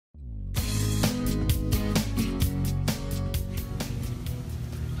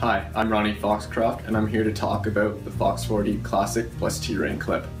Hi, I'm Ronnie Foxcroft, and I'm here to talk about the Fox40 Classic plus T-Rain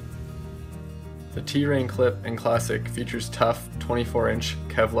clip. The T-Rain clip in Classic features tough 24-inch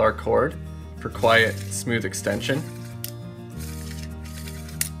Kevlar cord for quiet, smooth extension.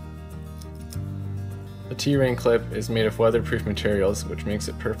 The T-Rain clip is made of weatherproof materials, which makes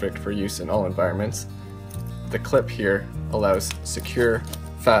it perfect for use in all environments. The clip here allows secure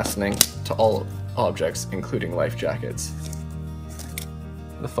fastening to all objects, including life jackets.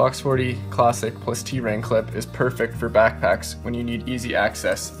 The Fox40 Classic plus T-Rain clip is perfect for backpacks when you need easy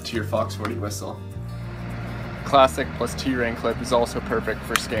access to your Fox40 whistle. Classic plus T-Rain clip is also perfect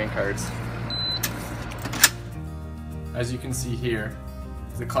for scan cards. As you can see here,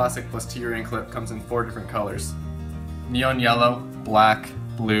 the Classic plus T-Rain clip comes in 4 different colors: neon yellow, black,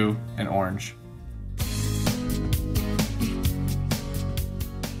 blue, and orange.